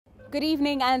Good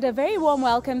evening and a very warm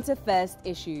welcome to First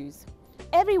Issues.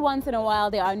 Every once in a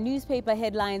while, there are newspaper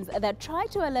headlines that try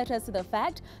to alert us to the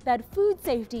fact that food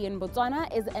safety in Botswana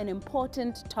is an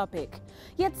important topic.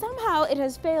 Yet somehow it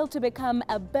has failed to become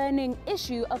a burning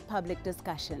issue of public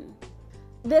discussion.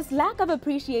 This lack of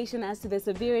appreciation as to the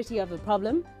severity of the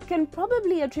problem can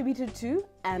probably be attributed to,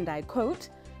 and I quote,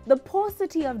 the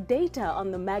paucity of data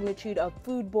on the magnitude of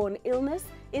foodborne illness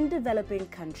in developing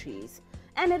countries.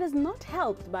 And it is not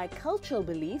helped by cultural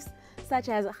beliefs such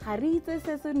as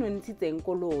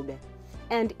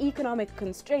and economic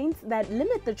constraints that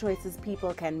limit the choices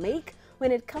people can make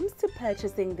when it comes to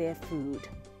purchasing their food.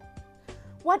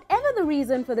 Whatever the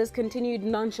reason for this continued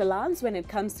nonchalance when it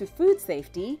comes to food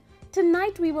safety,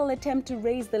 tonight we will attempt to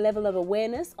raise the level of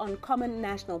awareness on common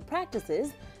national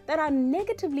practices that are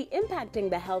negatively impacting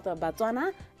the health of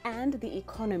Botswana and the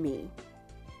economy.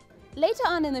 Later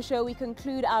on in the show, we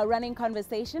conclude our running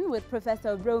conversation with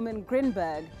Professor Roman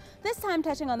Grinberg, this time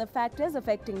touching on the factors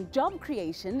affecting job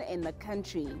creation in the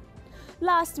country.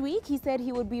 Last week, he said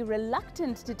he would be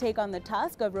reluctant to take on the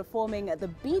task of reforming the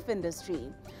beef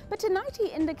industry. But tonight he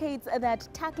indicates that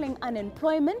tackling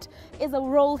unemployment is a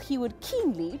role he would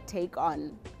keenly take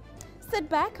on. Sit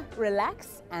back,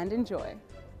 relax, and enjoy.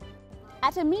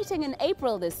 At a meeting in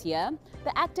April this year,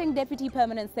 the Acting Deputy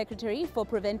Permanent Secretary for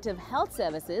Preventive Health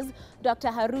Services, Dr.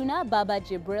 Haruna Baba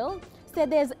Jibril, said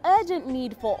there's urgent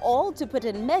need for all to put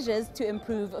in measures to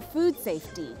improve food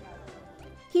safety.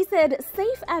 He said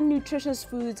safe and nutritious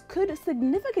foods could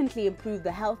significantly improve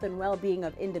the health and well-being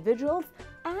of individuals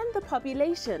and the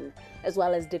population, as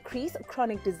well as decrease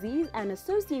chronic disease and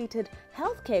associated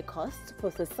healthcare costs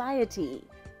for society.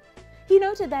 He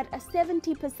noted that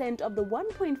 70% of the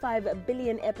 1.5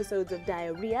 billion episodes of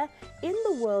diarrhea in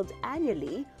the world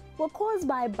annually were caused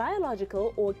by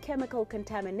biological or chemical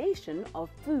contamination of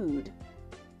food.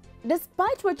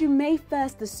 Despite what you may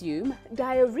first assume,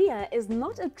 diarrhea is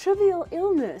not a trivial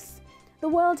illness. The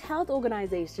World Health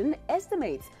Organization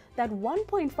estimates that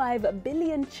 1.5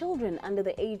 billion children under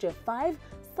the age of 5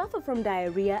 suffer from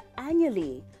diarrhea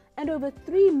annually, and over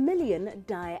 3 million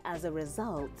die as a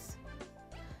result.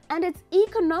 And its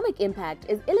economic impact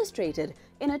is illustrated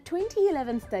in a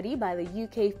 2011 study by the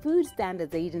UK Food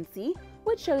Standards Agency,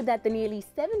 which showed that the nearly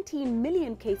 17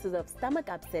 million cases of stomach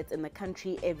upsets in the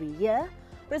country every year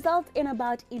result in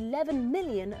about 11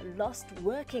 million lost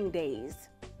working days.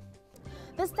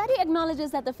 The study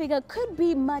acknowledges that the figure could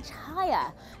be much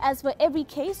higher, as for every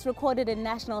case recorded in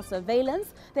national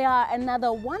surveillance, there are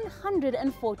another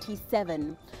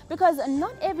 147, because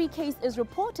not every case is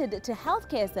reported to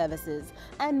healthcare services,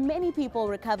 and many people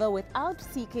recover without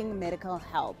seeking medical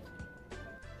help.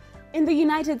 In the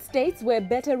United States, where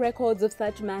better records of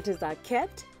such matters are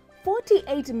kept,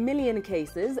 48 million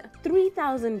cases,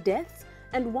 3,000 deaths,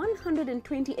 and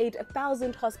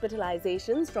 128,000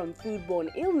 hospitalizations from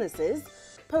foodborne illnesses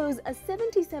pose a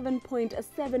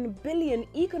 77.7 billion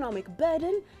economic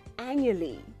burden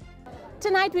annually.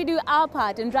 Tonight we do our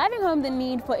part in driving home the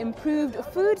need for improved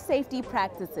food safety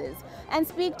practices and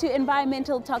speak to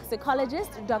environmental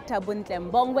toxicologist Dr. Buntle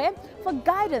Mbongwe for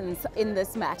guidance in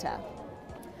this matter.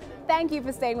 Thank you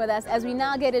for staying with us as we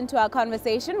now get into our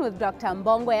conversation with Dr.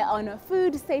 Mbongwe on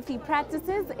food safety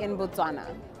practices in Botswana.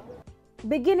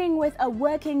 Beginning with a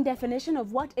working definition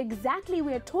of what exactly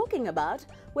we're talking about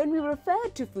when we refer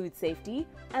to food safety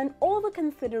and all the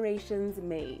considerations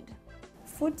made.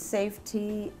 Food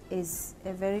safety is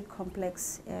a very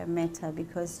complex matter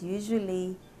because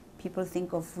usually people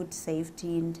think of food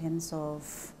safety in terms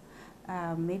of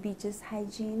maybe just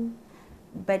hygiene,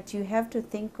 but you have to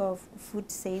think of food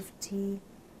safety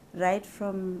right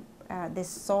from the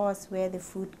source where the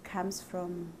food comes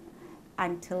from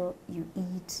until you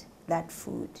eat that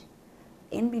food.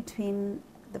 In between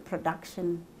the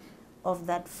production of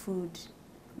that food,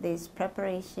 there's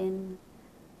preparation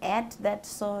at that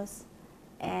source,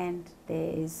 and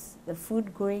there's the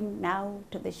food going now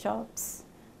to the shops,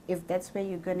 if that's where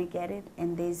you're going to get it,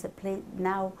 and there's a place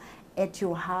now at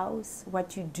your house,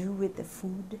 what you do with the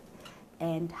food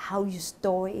and how you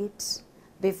store it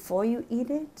before you eat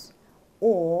it,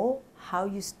 or how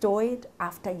you store it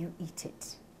after you eat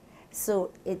it.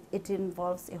 So it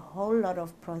involves a whole lot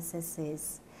of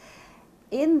processes.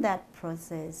 In that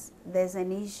process, there's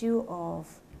an issue of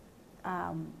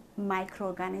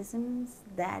microorganisms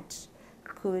that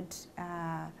could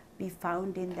be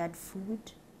found in that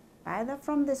food, either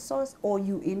from the source or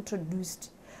you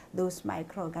introduced those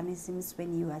microorganisms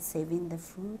when you are serving the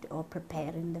food or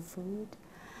preparing the food.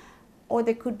 Or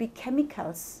there could be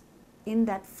chemicals in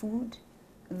that food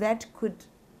that could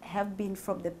have been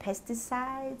from the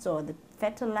pesticides or the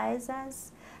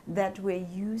fertilizers that were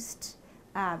used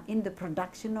in the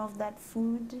production of that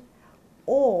food,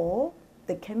 or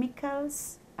the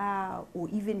chemicals or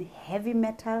even heavy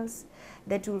metals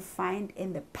that you'll find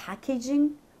in the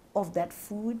packaging of that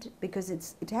food, because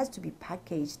it has to be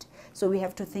packaged. So we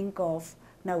have to think of,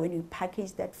 now when you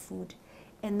package that food,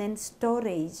 and then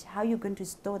storage, how you're going to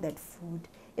store that food.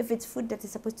 If it's food that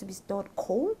is supposed to be stored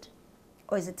cold,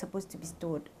 or is it supposed to be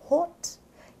stored hot?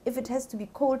 If it has to be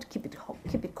cold, keep it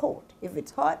cold. If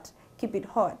it's hot, keep it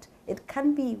hot. It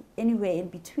can't be anywhere in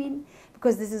between,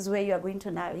 because this is where you are going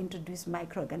to now introduce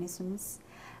microorganisms.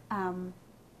 And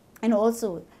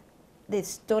also the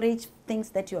storage things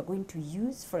that you are going to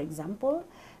use. For example,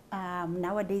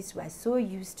 nowadays we are so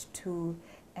used to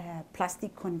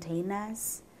plastic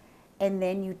containers, and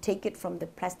then you take it from the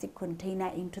plastic container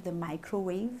into the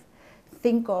microwave.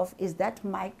 Think of, is that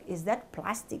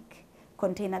plastic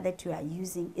container that you are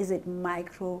using, is it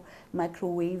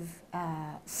microwave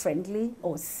friendly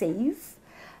or safe?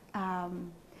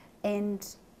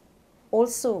 And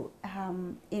also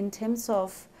in terms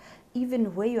of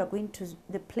even where you are going to,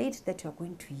 the plate that you are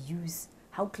going to use,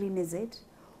 how clean is it?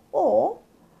 Or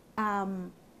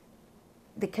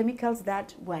the chemicals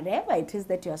that whatever it is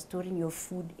that you are storing your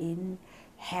food in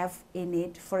have in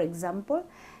it. For example,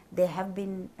 there have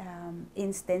been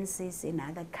instances in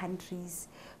other countries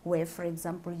where, for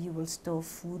example, you will store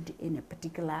food in a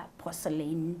particular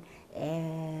porcelain,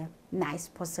 nice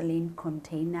porcelain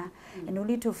container, and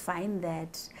only to find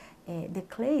that the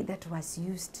clay that was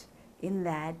used in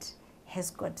that has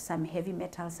got some heavy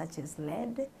metals such as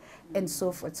lead and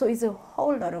so forth. So it's a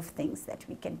whole lot of things that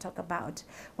we can talk about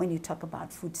when you talk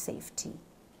about food safety.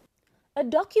 A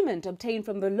document obtained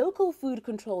from the local food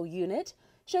control unit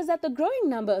shows that the growing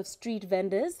number of street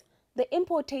vendors, the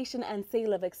importation and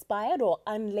sale of expired or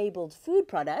unlabeled food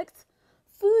products,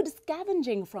 food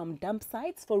scavenging from dump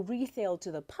sites for resale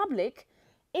to the public,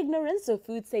 ignorance of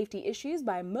food safety issues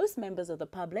by most members of the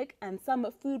public and some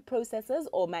food processors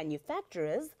or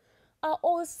manufacturers are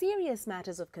all serious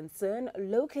matters of concern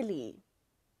locally.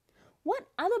 What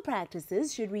other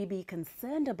practices should we be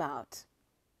concerned about?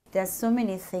 There's so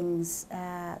many things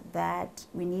that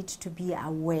we need to be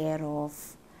aware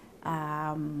of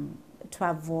to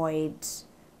avoid,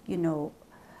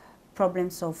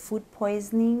 problems of food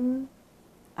poisoning,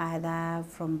 either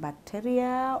from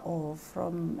bacteria or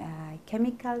from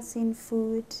chemicals in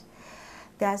food.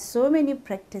 There are so many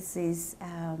practices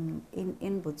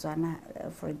in Botswana,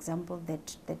 for example,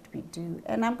 that we do.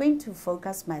 And I'm going to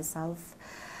focus myself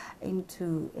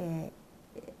into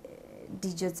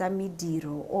dijo tsa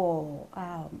mediro, or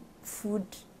food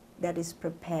that is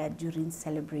prepared during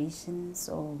celebrations,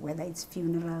 or whether it's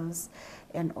funerals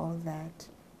and all that.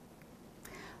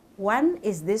 One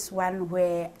is this one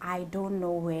where I don't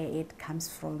know where it comes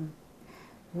from,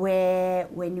 where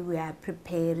when we are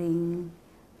preparing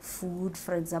food,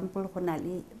 for example,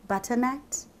 honali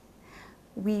butternut,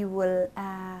 we will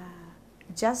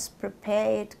just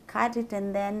prepare it, cut it,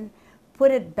 and then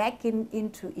put it back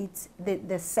into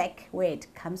the sack where it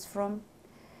comes from,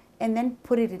 and then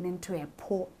put it into a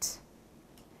pot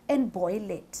and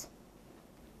boil it.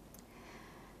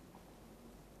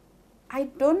 I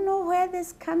don't know where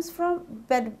this comes from,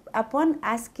 but upon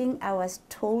asking, I was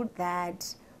told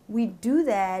that we do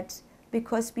that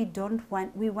because we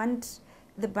want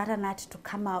the butternut to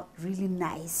come out really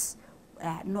nice,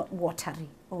 not watery,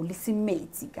 or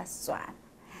lisimeti kaswana.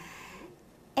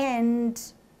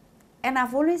 And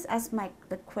I've always asked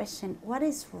the question, what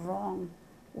is wrong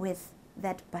with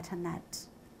that butternut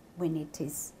when it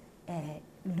is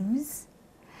loose?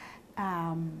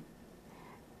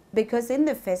 Because in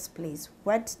the first place,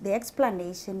 what the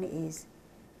explanation is,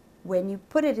 when you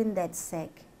put it in that sack,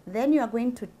 then you are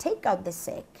going to take out the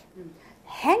sack,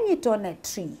 hang it on a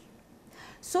tree,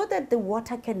 so that the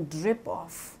water can drip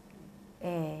off.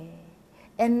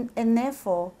 And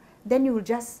therefore, then you will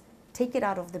just take it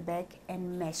out of the bag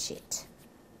and mash it.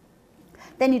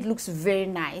 Then it looks very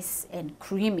nice and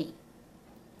creamy,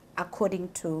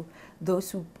 according to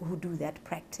those who do that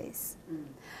practice.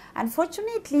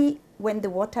 Unfortunately, when the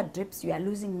water drips, you are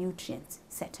losing nutrients,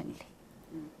 certainly.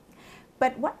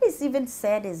 But what is even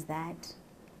said is that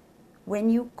when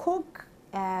you cook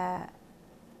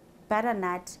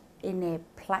butternut in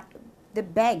the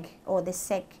bag or the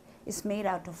sack is made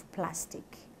out of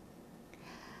plastic.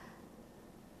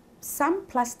 Some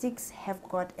plastics have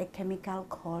got a chemical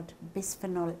called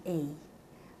bisphenol A,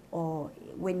 or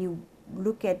when you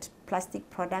look at plastic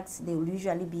products, they will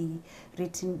usually be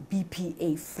written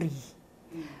BPA free.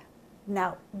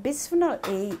 Now, bisphenol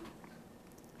A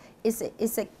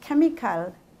is a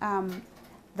chemical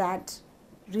that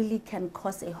really can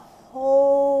cause a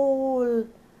whole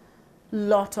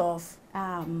lot of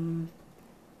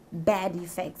bad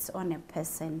effects on a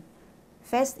person.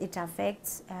 First, it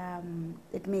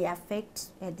may affect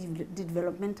the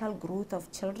developmental growth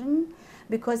of children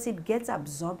because it gets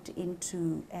absorbed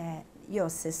into your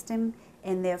system,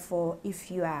 and therefore,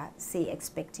 if you are, say,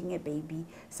 expecting a baby,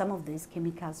 some of these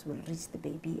chemicals will reach the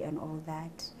baby and all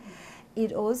that.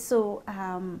 It also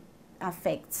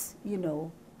affects,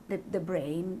 the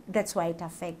brain. That's why it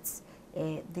affects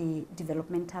the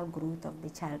developmental growth of the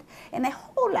child, and a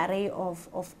whole array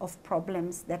of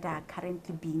problems that are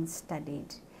currently being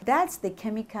studied. That's the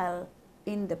chemical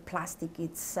in the plastic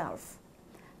itself.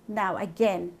 Now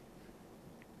again,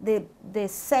 the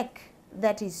sack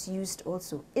that is used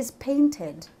also is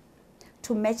painted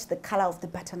to match the color of the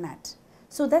butternut.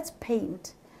 So that's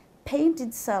paint. Paint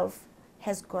itself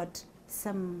has got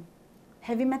some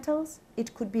heavy metals.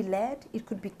 It could be lead, it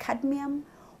could be cadmium.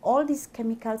 All these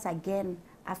chemicals, again,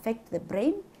 affect the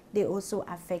brain. They also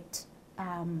affect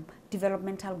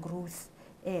developmental growth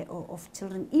of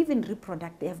children, even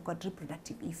they have got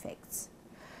reproductive effects.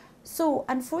 So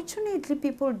unfortunately,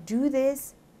 people do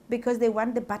this because they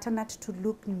want the butternut to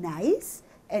look nice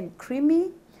and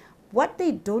creamy. What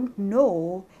they don't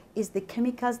know is the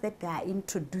chemicals that they are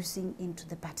introducing into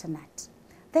the butternut.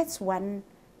 That's one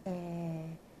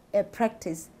a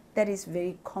practice that is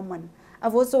very common.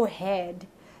 I've also heard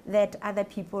that other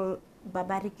people,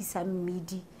 babarikisa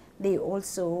midi, they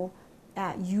also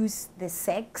use the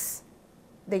sacks.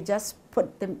 They just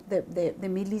put the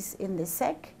mealies in the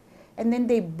sack, and then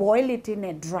they boil it in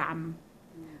a drum.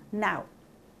 Now,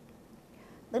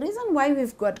 the reason why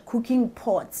we've got cooking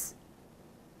pots,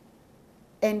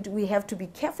 and we have to be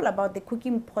careful about the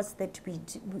cooking pots that we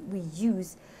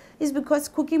use, is because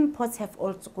cooking pots have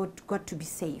also got to be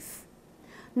safe.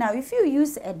 Now, if you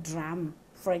use a drum,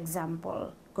 for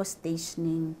example, go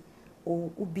stationing or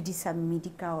ubidisa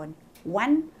midika on,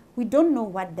 one, we don't know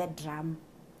what that drum,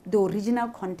 the original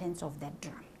contents of that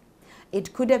drum.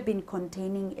 It could have been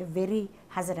containing a very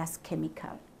hazardous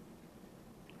chemical.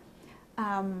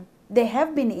 There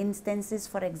have been instances,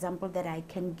 for example, that I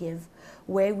can give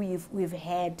where we've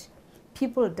had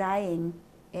people dying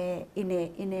or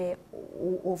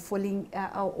falling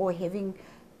or having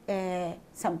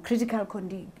some critical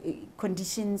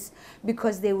conditions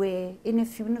because they were in a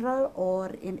funeral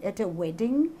or at a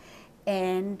wedding,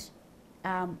 and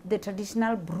the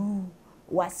traditional brew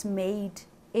was made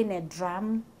in a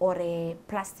drum or a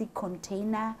plastic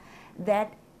container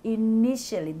that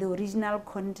initially the original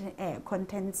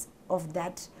contents of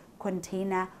that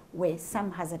container were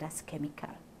some hazardous chemical.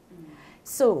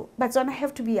 So, but I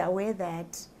have to be aware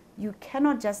that you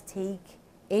cannot just take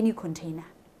any container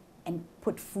and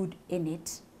put food in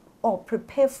it or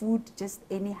prepare food just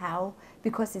anyhow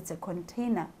because it's a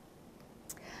container.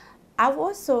 I've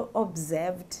also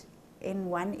observed in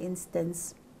one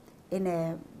instance,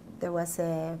 there was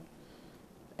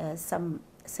some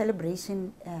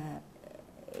celebration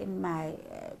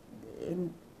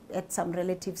at some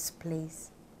relative's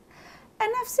place,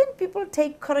 and I've seen people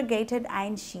take corrugated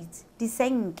iron sheets,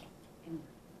 diseng,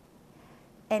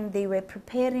 and they were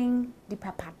preparing the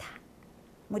papata,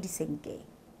 modisenge.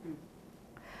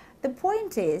 The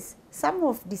point is, some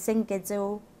of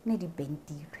disenge ne di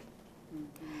bentiri.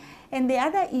 And the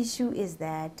other issue is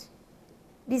that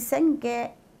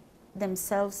disenge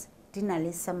themselves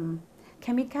dinale some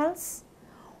chemicals.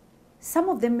 Some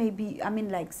of them may be,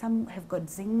 like some have got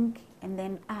zinc and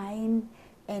then iron,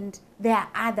 and there are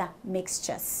other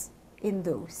mixtures in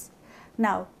those.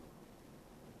 Now,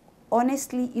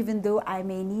 honestly, even though I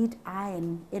may need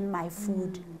iron in my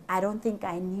food, I don't think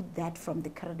I need that from the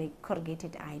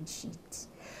corrugated iron sheet,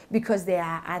 because there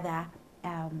are other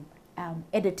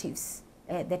additives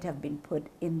that have been put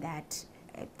in that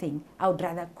thing. I would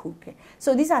rather cook it.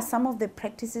 So these are some of the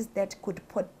practices that could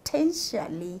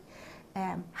potentially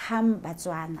harm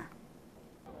Botswana.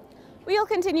 We'll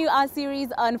continue our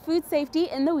series on food safety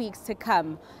in the weeks to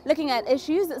come, looking at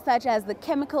issues such as the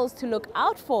chemicals to look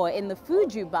out for in the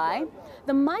food you buy,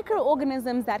 the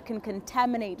microorganisms that can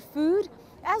contaminate food,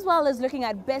 as well as looking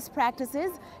at best practices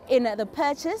in the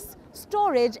purchase,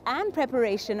 storage and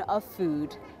preparation of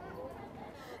food.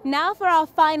 Now for our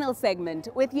final segment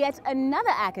with yet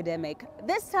another academic,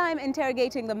 this time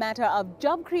interrogating the matter of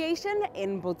job creation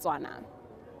in Botswana.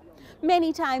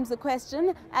 Many times the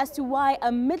question as to why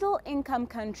a middle-income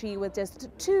country with just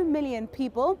 2 million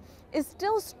people is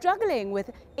still struggling with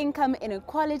income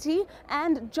inequality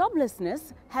and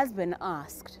joblessness has been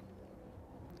asked.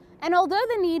 And although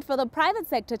the need for the private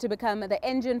sector to become the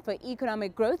engine for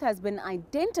economic growth has been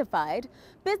identified,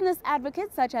 business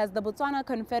advocates such as the Botswana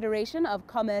Confederation of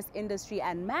Commerce, Industry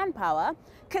and Manpower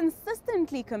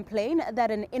consistently complain that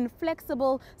an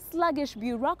inflexible, sluggish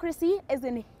bureaucracy is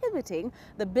inhibiting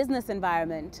the business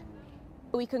environment.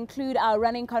 We conclude our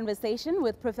running conversation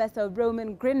with Professor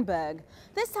Roman Grinberg,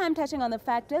 this time touching on the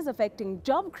factors affecting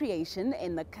job creation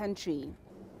in the country.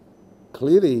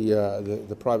 Clearly,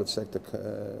 the private sector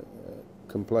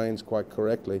complains quite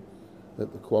correctly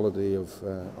that the quality of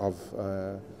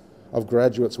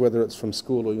graduates, whether it's from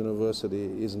school or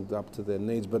university, isn't up to their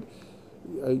needs. But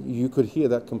you could hear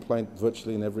that complaint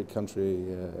virtually in every country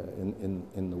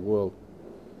in the world.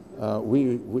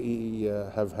 We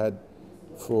have had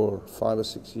for 5 or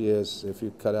 6 years, if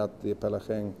you cut out the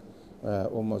Pelageng,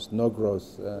 almost no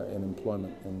growth in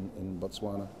employment in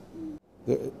Botswana.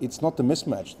 It's not the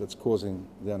mismatch that's causing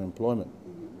the unemployment.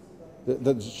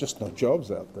 There's just no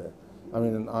jobs out there. I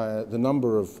mean, the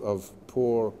number of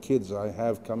poor kids I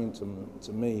have coming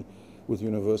to me with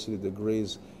university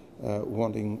degrees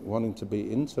wanting to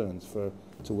be interns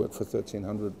to work for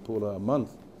 1,300 pula a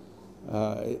month,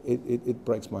 it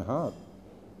breaks my heart.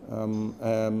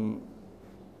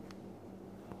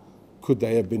 Could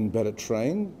they have been better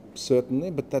trained?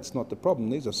 Certainly, but that's not the problem.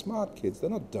 These are smart kids,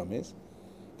 they're not dummies.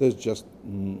 There's just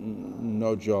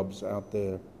no jobs out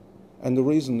there. And the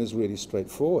reason is really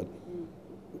straightforward.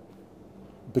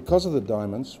 Because of the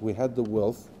diamonds, we had the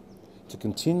wealth to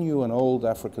continue an old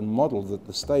African model that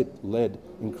the state led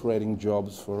in creating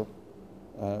jobs for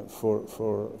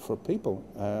people.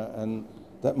 And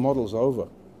that model's over.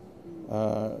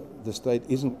 The state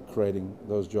isn't creating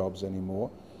those jobs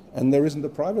anymore. And there isn't the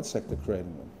private sector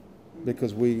creating them,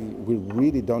 because we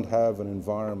really don't have an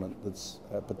environment that's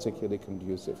particularly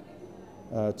conducive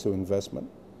to investment.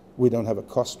 We don't have a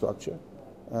cost structure.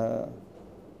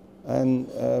 And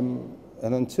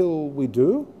until we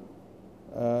do,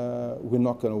 we're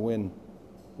not going to win.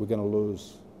 We're going to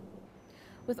lose.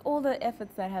 With all the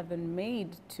efforts that have been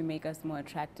made to make us more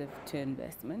attractive to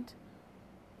investment,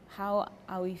 how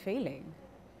are we failing?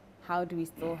 How do we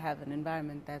still have an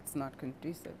environment that's not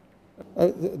conducive?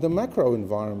 The macro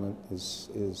environment is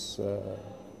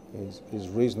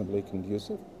reasonably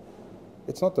conducive.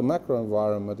 It's not the macro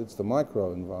environment, it's the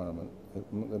micro environment,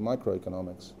 the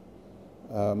microeconomics.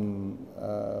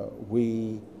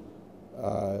 We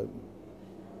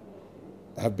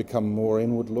have become more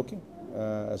inward-looking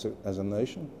as a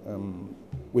nation.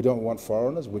 We don't want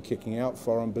foreigners. We're kicking out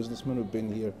foreign businessmen who've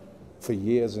been here for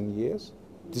years and years.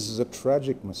 This is a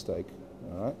tragic mistake,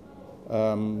 all right?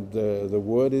 The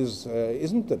word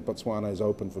isn't that Botswana is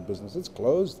open for business, it's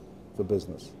closed for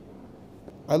business.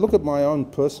 I look at my own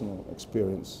personal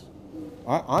experience.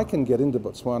 I can get into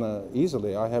Botswana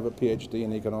easily. I have a PhD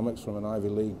in economics from an Ivy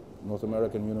League North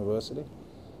American university.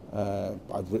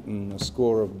 I've written a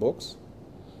score of books.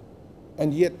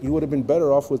 And yet you would have been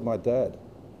better off with my dad.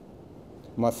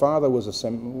 My father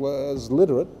was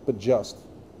literate but just.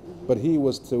 But he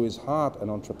was to his heart an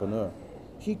entrepreneur.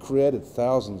 He created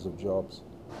thousands of jobs,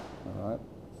 all right?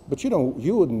 But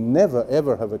you would never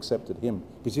ever have accepted him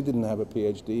because he didn't have a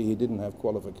PhD, he didn't have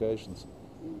qualifications,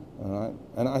 all right?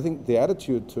 And I think the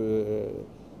attitude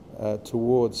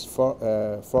towards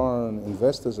foreign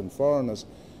investors and foreigners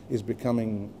is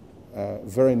becoming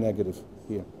very negative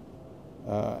here.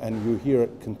 And you hear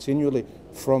it continually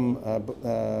from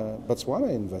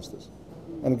Botswana investors.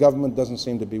 And the government doesn't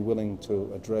seem to be willing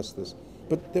to address this.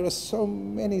 But there are so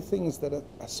many things that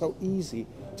are so easy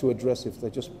to address if they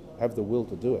just have the will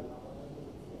to do it.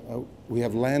 We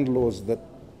have land laws that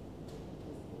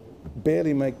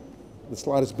barely make the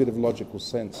slightest bit of logical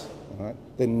sense. Right?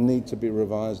 They need to be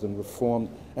revised and reformed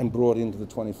and brought into the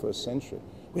 21st century.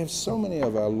 We have so many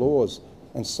of our laws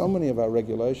and so many of our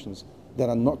regulations that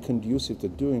are not conducive to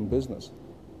doing business.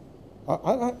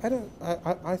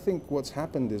 I think what's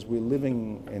happened is we're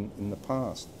living in the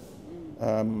past.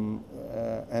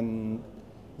 And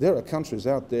there are countries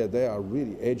out there, they are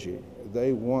really edgy.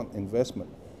 They want investment.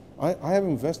 I have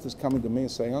investors coming to me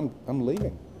and saying, I'm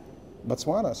leaving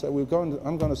Botswana. So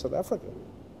I'm going to South Africa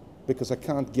because I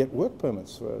can't get work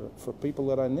permits for people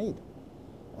that I need.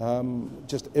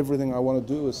 Just everything I want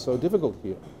to do is so difficult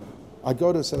here. I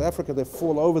go to South Africa, they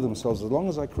fall over themselves as long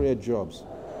as I create jobs.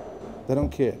 They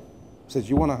don't care. Says,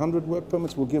 you want 100 work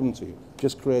permits, we'll give them to you.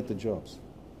 Just create the jobs.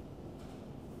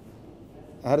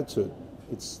 Attitude.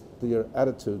 It's your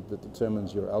attitude that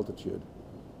determines your altitude.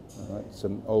 All right? It's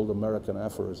an old American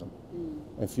aphorism.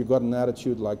 If you've got an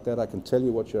attitude like that, I can tell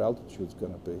you what your altitude's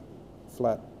going to be.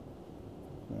 Flat.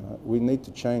 We need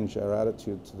to change our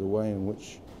attitude to the way in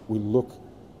which we look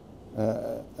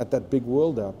at that big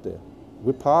world out there.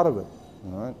 We're part of it,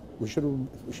 all right? We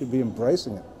should be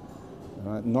embracing it,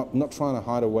 all right? Not trying to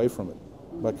hide away from it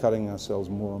by cutting ourselves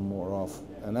more and more off.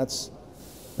 And that's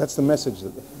the message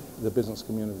that the business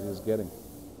community is getting.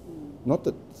 Not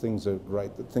that things are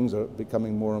great, that things are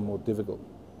becoming more and more difficult.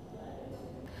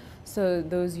 So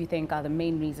those you think are the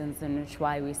main reasons in which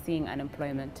why we're seeing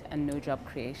unemployment and no job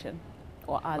creation?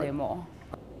 Or are there more?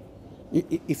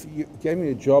 If you gave me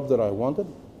a job that I wanted,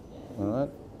 all right,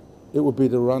 it would be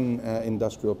to run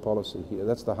industrial policy here.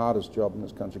 That's the hardest job in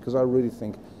this country, because I really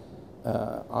think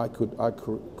I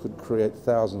could create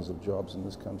thousands of jobs in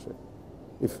this country.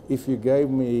 If you gave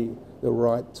me the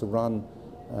right to run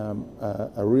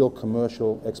a real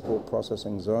commercial export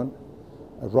processing zone,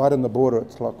 right on the border at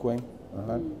Tlokwe, all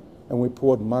right, and we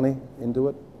poured money into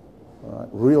it, all right,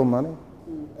 real money,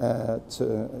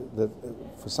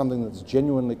 for something that's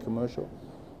genuinely commercial,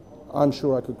 I'm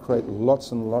sure I could create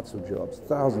lots and lots of jobs,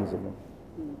 thousands of them,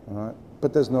 all right?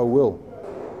 But there's no will.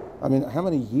 I mean, how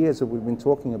many years have we been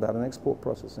talking about an export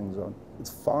processing zone? It's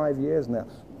 5 years now.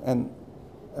 And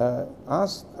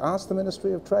ask the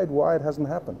Ministry of Trade why it hasn't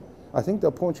happened. I think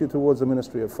they'll point you towards the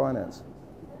Ministry of Finance,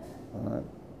 all right?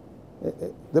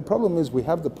 The problem is we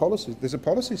have the policy. There's a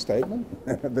policy statement.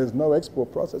 There's no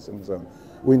export processing zone.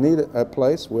 We need a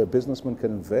place where businessmen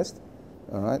can invest,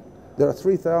 all right? There are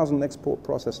 3,000 export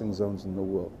processing zones in the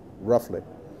world, roughly.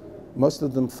 Most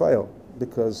of them fail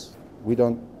because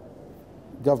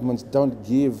governments don't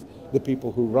give the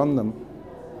people who run them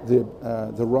the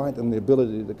right and the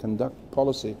ability to conduct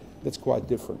policy that's quite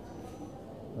different,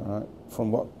 all right,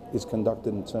 from what is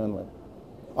conducted internally.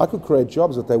 I could create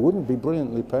jobs, but they wouldn't be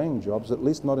brilliantly paying jobs, at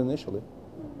least not initially.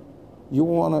 You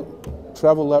want to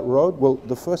travel that road? Well,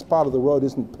 the first part of the road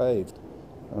isn't paved,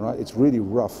 all right? It's really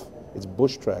rough. It's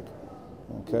bush track,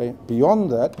 okay?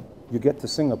 Beyond that, you get to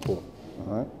Singapore,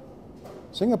 all right?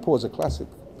 Singapore is a classic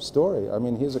story. I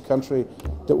mean, here's a country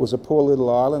that was a poor little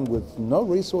island with no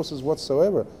resources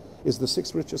whatsoever, is the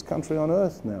 6th richest country on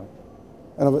earth now.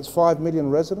 And of its 5 million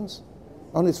residents,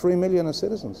 only 3 million are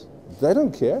citizens. They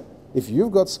don't care. If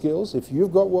you've got skills, if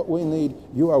you've got what we need,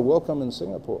 you are welcome in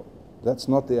Singapore. That's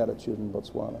not the attitude in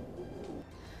Botswana.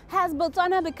 Has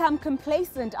Botswana become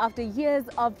complacent after years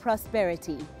of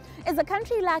prosperity? Is the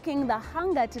country lacking the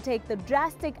hunger to take the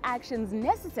drastic actions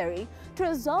necessary to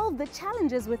resolve the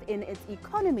challenges within its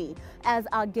economy, as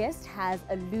our guest has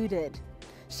alluded?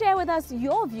 Share with us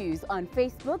your views on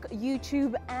Facebook,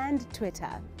 YouTube, and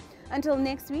Twitter. Until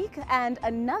next week and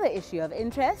another issue of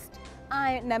interest,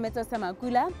 I, Nameto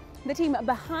Samakula, the team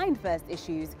behind First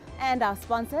Issues, and our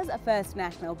sponsors, First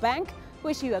National Bank,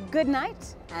 wish you a good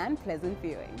night and pleasant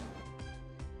viewing.